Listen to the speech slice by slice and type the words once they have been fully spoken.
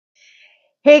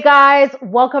Hey guys,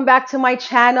 welcome back to my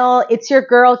channel. It's your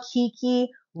girl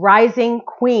Kiki, Rising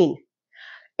Queen.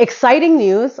 Exciting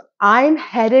news, I'm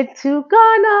headed to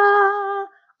Ghana.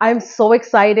 I'm so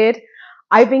excited.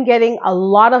 I've been getting a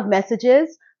lot of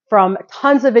messages from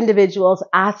tons of individuals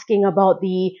asking about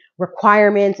the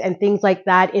requirements and things like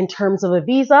that in terms of a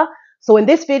visa. So in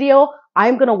this video,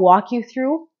 I'm going to walk you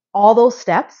through all those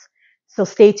steps. So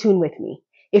stay tuned with me.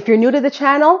 If you're new to the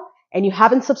channel and you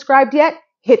haven't subscribed yet,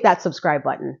 hit that subscribe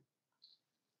button.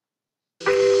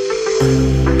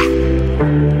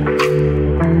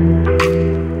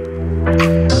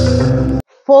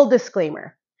 Full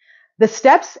disclaimer. The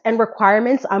steps and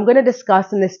requirements I'm going to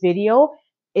discuss in this video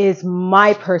is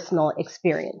my personal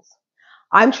experience.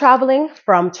 I'm traveling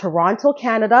from Toronto,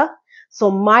 Canada,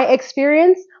 so my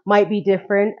experience might be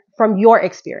different from your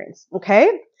experience,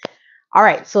 okay? All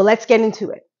right, so let's get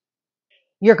into it.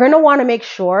 You're going to want to make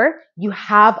sure you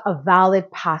have a valid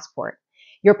passport.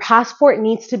 Your passport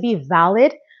needs to be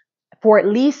valid for at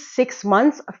least 6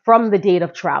 months from the date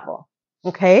of travel,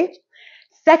 okay?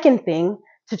 Second thing,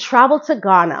 to travel to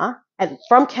Ghana and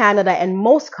from Canada and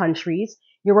most countries,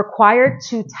 you're required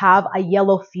to have a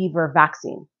yellow fever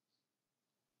vaccine.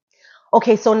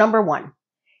 Okay, so number one,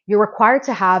 you're required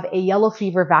to have a yellow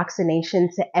fever vaccination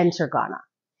to enter Ghana.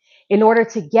 In order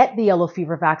to get the yellow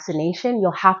fever vaccination,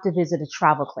 you'll have to visit a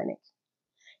travel clinic.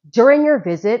 During your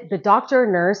visit, the doctor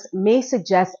or nurse may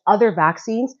suggest other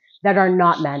vaccines that are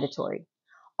not mandatory.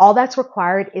 All that's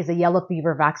required is a yellow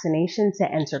fever vaccination to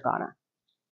enter Ghana.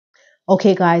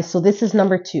 Okay, guys, so this is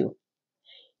number two.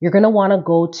 You're going to want to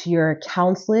go to your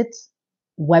consulate's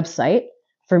website.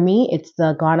 For me, it's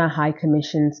the Ghana High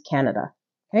Commission's Canada.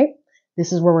 Okay,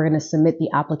 this is where we're going to submit the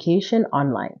application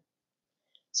online.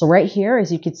 So right here,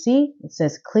 as you can see, it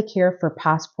says click here for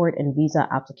passport and visa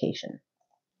application.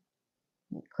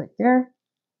 Click there.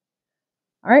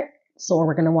 All right, so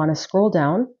we're going to want to scroll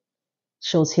down. It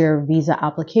shows here visa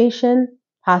application,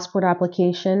 passport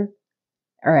application,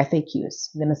 or FAQs.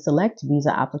 I'm going to select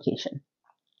visa application.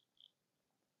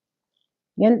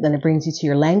 Again, then it brings you to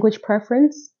your language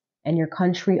preference and your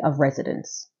country of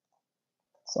residence.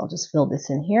 So I'll just fill this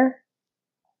in here.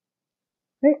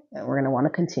 Okay, and we're going to want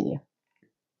to continue.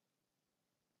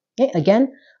 Okay,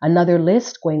 again, another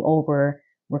list going over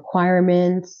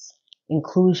requirements,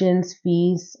 inclusions,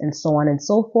 fees, and so on and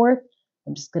so forth.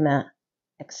 I'm just going to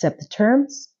accept the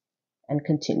terms and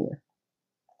continue.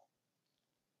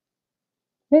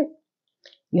 Okay.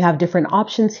 You have different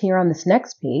options here on this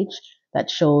next page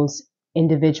that shows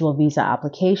individual visa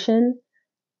application.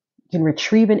 You can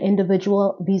retrieve an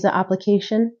individual visa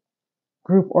application,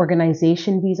 group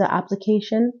organization visa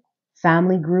application,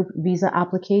 family group visa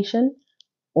application,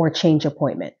 or change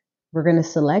appointment. We're going to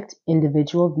select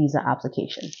individual visa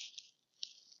application.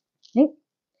 Okay.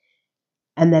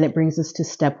 And then it brings us to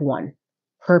step one,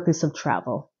 purpose of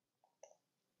travel.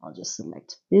 I'll just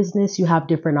select business. You have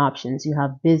different options. You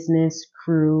have business,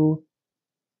 crew,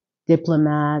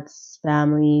 diplomats,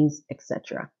 families,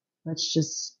 etc. Let's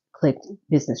just click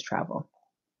business travel.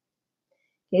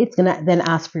 Okay, it's going to then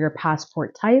ask for your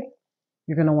passport type.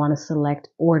 You're going to want to select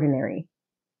ordinary.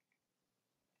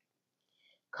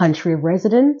 Country of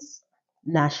residence,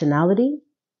 nationality.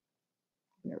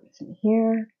 Everything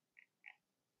here.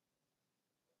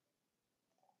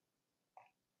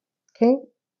 Okay.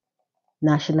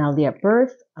 Nationality at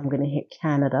birth. I'm going to hit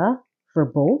Canada for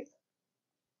both.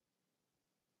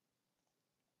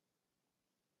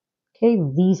 Okay,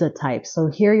 visa type. So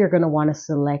here you're going to want to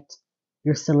select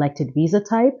your selected visa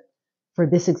type. For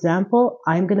this example,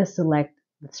 I'm going to select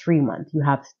the 3 month. You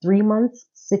have 3 months,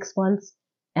 6 months,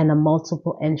 and a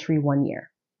multiple entry 1 year.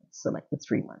 Let's select the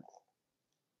 3 months.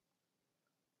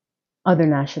 Other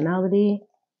nationality,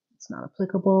 it's not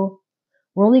applicable.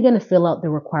 We're only going to fill out the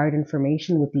required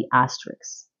information with the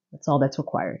asterisk. That's all that's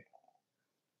required.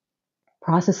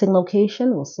 Processing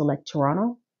location, we'll select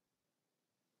Toronto.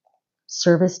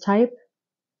 Service type,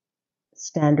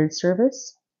 standard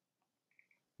service.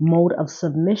 Mode of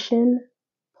submission,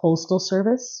 postal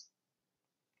service.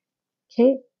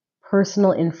 Okay,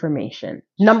 personal information.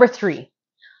 Number 3,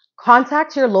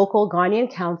 contact your local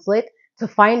Ghanaian consulate to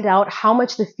find out how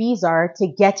much the fees are to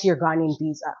get your Ghanaian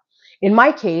visa. In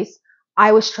my case,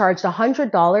 I was charged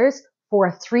 $100 for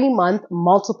a 3-month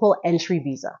multiple entry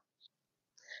visa.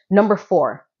 Number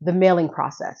 4, the mailing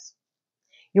process.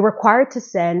 You're required to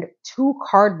send 2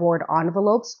 cardboard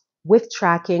envelopes with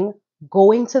tracking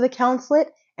going to the consulate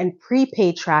and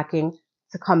prepaid tracking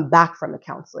to come back from the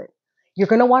consulate. You're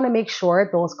going to want to make sure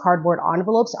those cardboard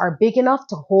envelopes are big enough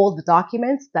to hold the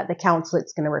documents that the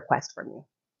consulate's going to request from you.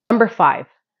 Number 5,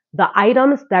 the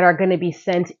items that are going to be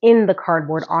sent in the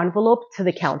cardboard envelope to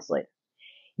the consulate.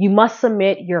 You must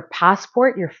submit your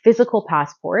passport, your physical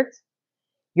passport,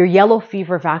 your yellow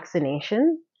fever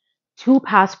vaccination, 2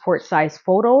 passport size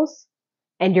photos,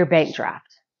 and your bank draft.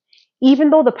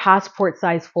 Even though the passport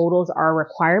size photos are a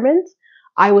requirement,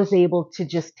 I was able to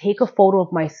just take a photo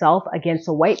of myself against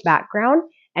a white background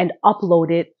and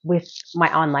upload it with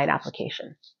my online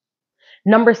application.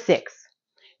 Number 6,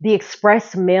 the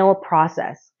express mail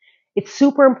process. It's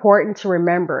super important to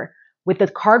remember with the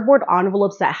cardboard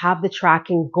envelopes that have the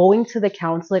tracking going to the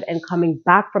consulate and coming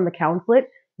back from the consulate,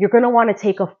 you're going to want to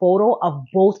take a photo of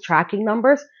both tracking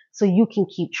numbers so you can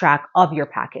keep track of your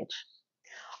package.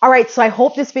 All right, so I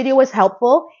hope this video was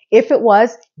helpful. If it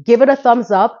was, give it a thumbs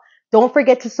up. Don't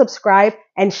forget to subscribe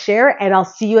and share, and I'll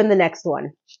see you in the next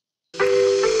one.